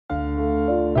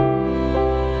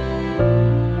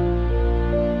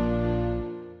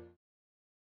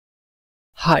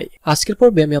High, আজকের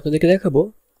পর্বে আমি আপনাদেরকে দেখাবো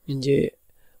যে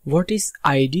what is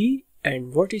ID and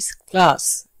what is class.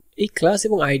 এই ক্লাস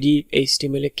এবং আইডি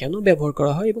এইচটিএমএল এ কেন ব্যবহার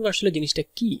করা হয় এবং আসলে জিনিসটা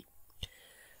কি।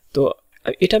 তো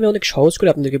এটা আমি অনেক সহজ করে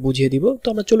আপনাদেরকে বুঝিয়ে দিব। তো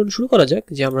আমরা চলুন শুরু করা যাক।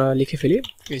 যে আমরা লিখে ফেলি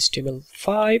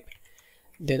HTML5,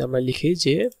 দেন আমরা লিখি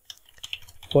যে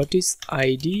what is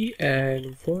ID and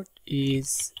what is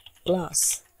class.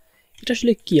 এটা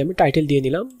আসলে কি আমি টাইটেল দিয়ে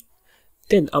নিলাম।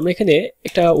 দেন আমরা এখানে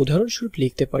একটা উদাহরণস্বরূপ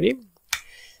লিখতে পারি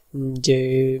যে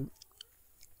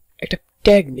একটা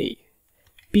ট্যাগ নেই,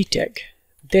 পি ট্যাগ।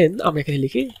 দেন আমরা এখানে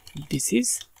লিখি দিস ইজ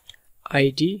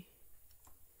আইডি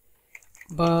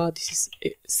বা this is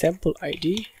sample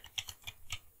ID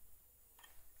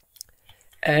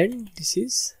and this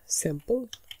is sample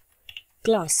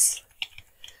class.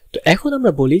 তো এখন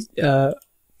আমরা বলি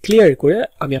ক্লিয়ার করে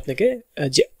আমি আপনাকে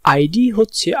যে আইডি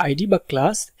হচ্ছে আইডি বা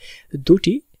ক্লাস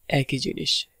দুটি একই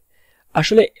জিনিস।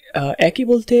 আসলে একই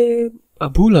বলতে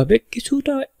ভুল হবে,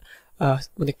 কিছুটা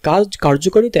মানে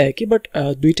কার্যকারিতা একই, বাট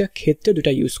দুইটা ক্ষেত্রে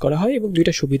দুইটা ইউজ করা হয় এবং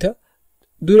দুইটা সুবিধা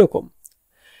দুই রকম।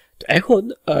 তো এখন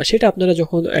সেটা আপনারা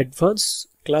যখন অ্যাডভান্স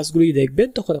ক্লাসগুলি দেখবেন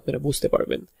তখন আপনারা বুঝতে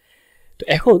পারবেন। তো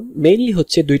এখন মেইনলি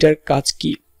হচ্ছে দুইটার কাজ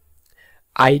কি।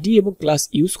 আইডি এবং ক্লাস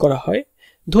ইউজ করা হয়,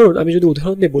 ধরুন আমি যদি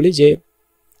উদাহরণ দিয়ে বলি যে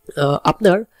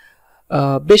আপনার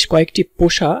বেশ কয়েকটি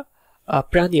পোষা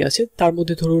প্রাণী আছে, তার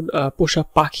মধ্যে ধরুন পোষা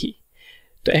পাখি।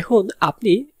 তো এখন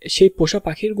আপনি সেই পোষা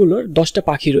পাখিগুলোর 10টা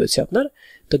পাখি রয়েছে আপনার।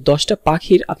 তো 10টা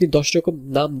পাখির আপনি 10 রকম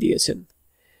নাম দিয়েছেন।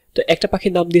 তো একটা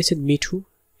পাখির নাম দিয়েছেন মিঠু,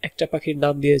 একটা পাখির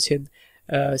নাম দিয়েছেন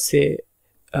সে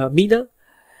মিনা,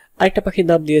 আরেকটা পাখির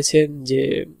নাম দিয়েছেন যে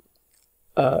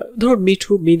ধরুন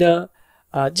মিঠু, মিনা,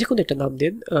 যে কোনো একটা নাম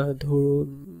দেন, ধরুন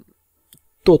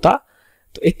তোতা।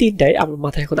 তো এই তিনটাই আমার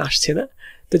মাথায় এখন আসছে না।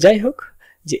 তো যাই হোক,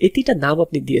 যে এই তিনটা নাম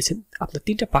আপনি দিয়েছেন আপনার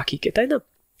তিনটা পাখিকে, তাই না?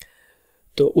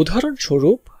 তো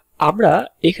উদাহরণস্বরূপ আমরা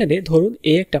এখানে ধরুন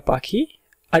এ একটা পাখি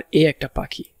আর এ একটা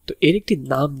পাখি, তো এর একটি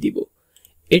নাম দিব।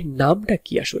 এর নামটা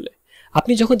কি আসলে?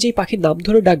 আপনি যখন যেই পাখির নাম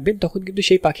ধরে ডাকবেন তখন কিন্তু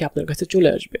সেই পাখি আপনার কাছে চলে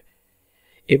আসবে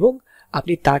এবং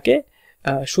আপনি তাকে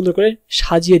সুন্দর করে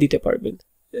সাজিয়ে দিতে পারবেন।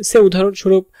 সে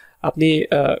উদাহরণস্বরূপ আপনি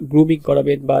গ্রুমিং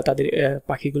করাবেন বা তাদের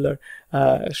পাখিগুলোর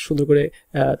সুন্দর করে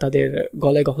তাদের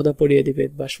গলায় গহনা পরিয়ে দিবেন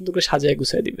বা সুন্দর করে সাজায়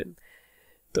গুছায় দিবেন।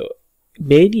 তো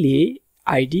মেইনলি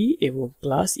আইডি এবং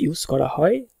ক্লাস ইউজ করা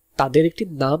হয় তাদের একটি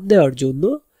নাম দেওয়ার জন্য,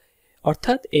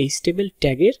 অর্থাৎ HTML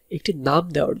ট্যাগের একটি নাম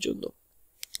দেওয়ার জন্য।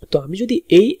 তো আমি যদি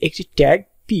এই একটি ট্যাগ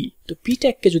পি, তো পি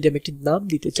ট্যাগকে যদি আমি একটি নাম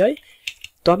দিতে চাই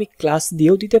তো আমি ক্লাস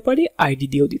দিয়েও দিতে পারি, আইডি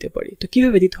দিয়েও দিতে পারি। তো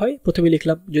কিভাবে দিতে হয়, প্রথমে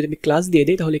লিখলাম যদি আমি ক্লাস দিয়ে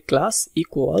দিই তাহলে ক্লাস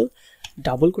ইকুয়াল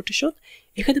ডাবল কোটেশন,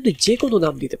 এখানে আপনি যে কোনো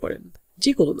নাম দিতে পারেন,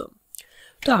 যে কোনো নাম।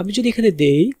 তো আমি যদি এখানে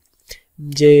দেই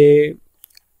যে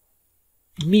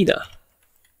মিনা,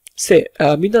 সে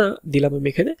মিনা দিলাম আমি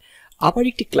এখানে, আবার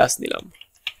একটি ক্লাস নিলাম,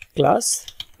 ক্লাস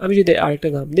আমি যদি আরেকটা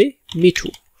নাম দিই মিঠু,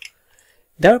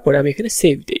 দেওয়ার পরে আমি এখানে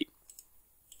সেভ দিই।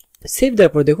 সেভ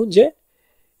দেওয়ার পরে দেখুন যে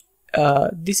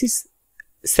দিস ইজ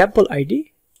স্যাম্পল আইডি,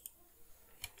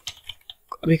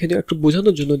 আমি এখানে একটু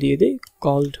বোঝানোর জন্য দিয়ে দিই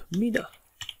কল্ড মিনা।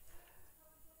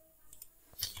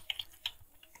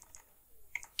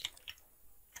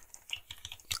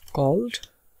 কল্ড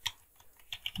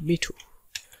মিঠু।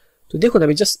 তো দেখুন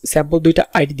আমি জাস্ট স্যাম্পল দুইটা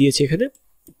আইডি দিয়েছি এখানে।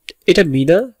 এটা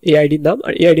মিনা এই আইডির নাম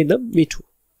আর এই আইডির নাম মিঠু।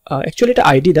 অ্যাকচুয়ালি এটা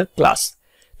আইডি না, ক্লাস।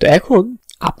 তো এখন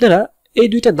আপনারা এই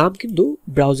দুইটা নাম কিন্তু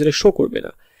ব্রাউজারে শো করবে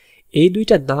না। এই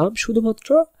দুইটা নাম শুধুমাত্র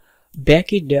ব্যাক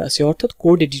এন্ডে আছে, অর্থাৎ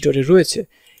কোড এডিটরে রয়েছে।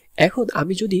 এখন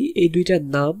আমি যদি এই দুইটা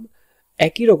নাম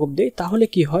একই রকম দেই তাহলে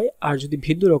কি হয়, আর যদি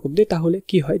ভিন্ন রকম দেই তাহলে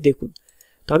কি হয় দেখুন।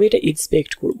 তো আমি এটা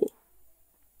ইন্সপেক্ট করব।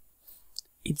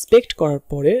 ইন্সপেক্ট করার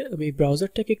পরে আমি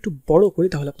ব্রাউজারটাকে একটু বড় করি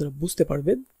তাহলে আপনারা বুঝতে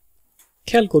পারবেন।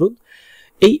 খেয়াল করুন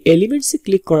এই এলিমেন্টসে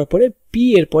ক্লিক করার পরে পি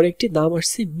এর পরে একটি নাম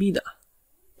আসছে মিনা,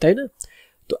 তাই না?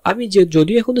 তো আমি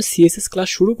যদিও এখনো সিএসএস ক্লাস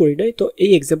শুরু করি নাই, তো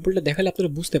এই এক্সাম্পলটা দেখালে আপনারা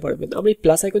বুঝতে পারবেন। আমি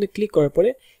প্লাস আইকনে ক্লিক করার পরে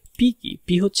পি কি,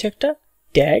 পি হচ্ছে একটা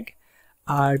ট্যাগ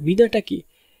আর মিনাটা কি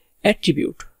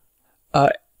অ্যাট্রিবিউট,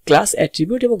 ক্লাস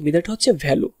অ্যাট্রিবিউট, এবং মিনাটা হচ্ছে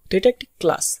ভ্যালু। তো এটা একটি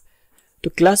ক্লাস। তো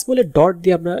ক্লাস বলে ডট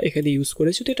দিয়ে আমরা এখানে ইউজ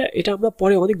করেছি। তো এটা আমরা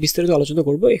পরে অনেক বিস্তারিত আলোচনা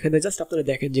করব, এখানে জাস্ট আপনারা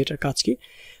দেখেন যে এটার কাজ কি।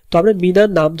 তো আমরা মিনার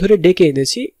নাম ধরে ডেকে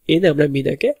এনেছি, এনে আমরা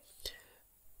মিনাকে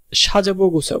সাজাবো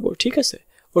গুছাবো, ঠিক আছে?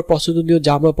 ওর পছন্দনীয়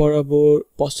জামা পরাবো,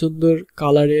 পছন্দের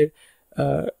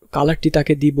কালারটি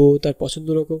তাকে দিব, তার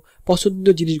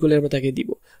পছন্দনীয় জিনিসগুলো আমরা তাকে দিব।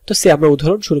 তো সে আমরা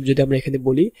উদাহরণস্বরূপ যদি আমরা এখানে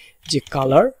বলি যে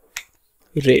কালার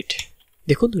রেড,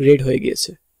 দেখুন রেড হয়ে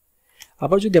গিয়েছে।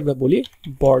 আবার যদি আমরা বলি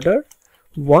বর্ডার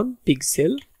 1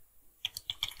 পিক্সেল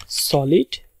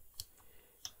সলিড,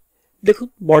 দেখুন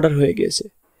বর্ডার হয়ে গিয়েছে।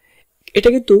 এটা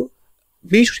কিন্তু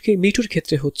মিঠুর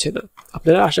ক্ষেত্রে হচ্ছে না,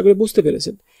 আপনারা আশা করি বুঝতে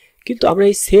পেরেছেন। কিন্তু আমরা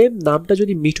এই সেম নামটা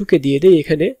যদি মিঠুকে দিয়ে দেই,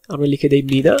 এখানে আমরা লিখে দেই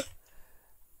মিনা,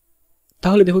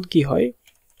 তাহলে দেখুন কি হয়,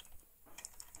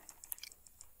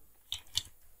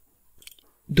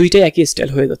 দুইটাই একই স্টাইল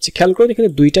হয়ে যাচ্ছে। খেয়াল করুন এখানে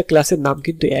দুইটা ক্লাসের নাম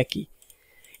কিন্তু একই,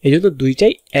 এই জন্য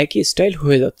দুইটাই একই স্টাইল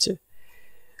হয়ে যাচ্ছে।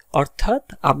 অর্থাৎ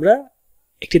আমরা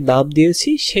একটি নাম দিয়েছি,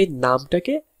 সেই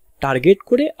নামটাকে টার্গেট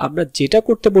করে আমরা যেটা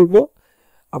করতে বলবো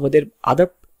আমাদের আদার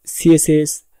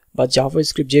সিএসএস বা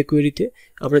জাভাস্ক্রিপ্ট যে কোয়েরিতে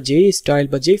আমরা যেই স্টাইল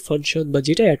বা যেই ফাংশন বা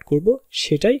যেটা অ্যাড করব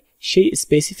সেটাই সেই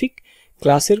স্পেসিফিক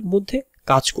ক্লাসের মধ্যে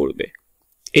কাজ করবে।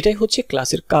 এটাই হচ্ছে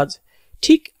ক্লাসের কাজ।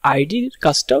 ঠিক আইডির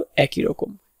কাজটাও একই রকম,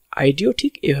 আইডিও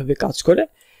ঠিক এভাবে কাজ করে,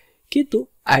 কিন্তু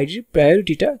আইডির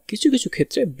প্রায়োরিটিটা কিছু কিছু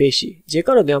ক্ষেত্রে বেশি, যে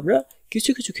কারণে আমরা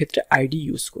কিছু কিছু ক্ষেত্রে আইডি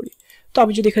ইউজ করি। তো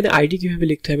আমি যদি এখানে আইডি কিভাবে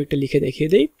লিখতে হবে একটা লিখে দেখিয়ে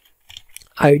দেই,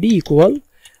 আইডি ইকুয়াল,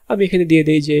 আমি এখানে দিয়ে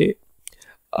দেই যে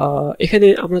এখানে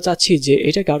আমরা চাচ্ছি যে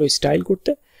এটাকে আরো স্টাইল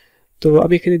করতে, তো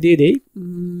আমি এখানে দিয়ে দেই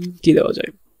কি দেওয়া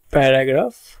যায়,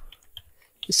 প্যারাগ্রাফ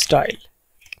স্টাইল।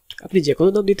 আপনি যে কোনো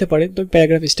নাম দিতে পারেন, তো আমি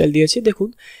প্যারাগ্রাফ স্টাইল দিয়েছি। দেখুন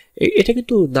এটা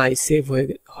কিন্তু নাই, সেভ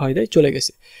হয় নাই, চলে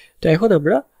গেছে। তো এখন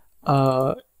আমরা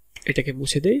এটাকে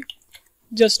মুছে দেই,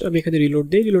 জাস্ট আমি এখানে রিলোড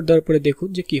দেই, রিলোড দেওয়ার পরে দেখুন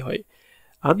যে কি হয়।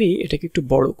 আমি এটাকে একটু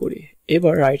বড় করি,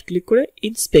 এবার রাইট ক্লিক করে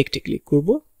ইন্সপেক্টে ক্লিক করব,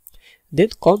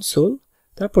 দেন কনসোল,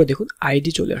 তারপরে দেখুন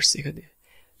আইডি চলে আসছে এখানে।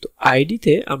 তো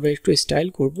আইডিতে আমরা একটু স্টাইল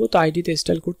করব, তো আইডিতে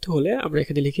স্টাইল করতে হলে আমরা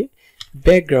এখানে লিখি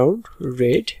background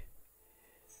red,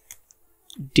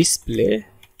 display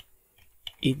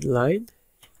inline,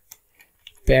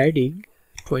 padding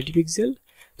 20 pixel.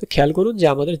 তো খেয়াল করুন যে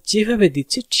আমাদের যেভাবে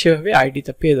দিচ্ছি সেভাবে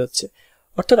আইডিটা পেয়ে যাচ্ছে।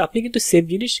 অর্থাৎ আপনি কিন্তু সেম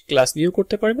জিনিস ক্লাস নিয়েও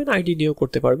করতে পারবেন, আইডি নিয়েও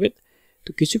করতে পারবেন। তো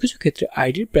কিছু কিছু ক্ষেত্রে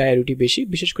আইডির প্রায়োরিটি বেশি,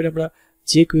 বিশেষ করে আমরা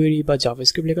যে কোয়েরি বা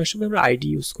জাভাস্ক্রিপ্ট লেখার সময় আমরা আইডি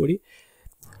ইউজ করি।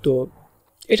 তো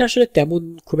এটা আসলে তেমন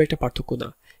খুব একটা পার্থক্য না,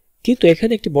 কিন্তু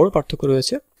এখানে একটি বড় পার্থক্য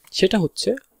রয়েছে, সেটা হচ্ছে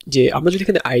যে আমরা যদি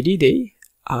এখানে আইডি দেই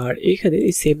আর এখানে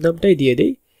এই সেম নামটাই দিয়ে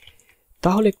দেই,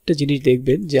 তাহলে একটা জিনিস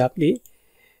দেখবেন যে আপনি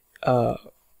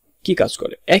কি কাজ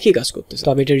করে, একই কাজ করতেছে। তো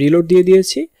আমি এটা রিলোড দিয়ে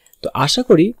দিয়েছি। তো আশা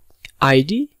করি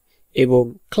আইডি এবং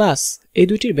ক্লাস এই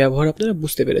দুইটির ব্যবহার আপনারা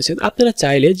বুঝতে পেরেছেন। আপনারা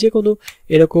চাইলে যে কোনো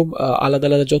এরকম আলাদা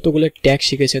আলাদা যতগুলো ট্যাগ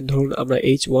শিখেছেন, ধরুন আমরা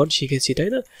H1 শিখেছি, তাই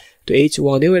না? তো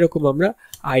H1এও এরকম আমরা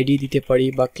আইডি দিতে পারি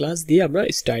বা ক্লাস দিয়ে আমরা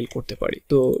স্টাইল করতে পারি।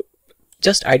 তো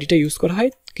জাস্ট আইডিটা ইউজ করা হয়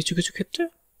কিছু কিছু ক্ষেত্রে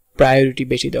প্রায়োরিটি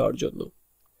বেশি দেওয়ার জন্য।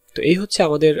 তো এই হচ্ছে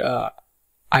আমাদের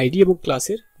আইডি এবং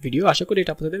ক্লাসের ভিডিও। আশা করি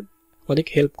এটা আপনাদের অনেক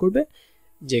হেল্প করবে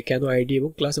যে কেন আইডি এবং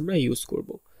ক্লাস আমরা ইউজ করব।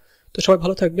 তো সবাই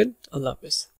ভালো থাকবেন, আল্লাহ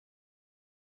হাফেজ।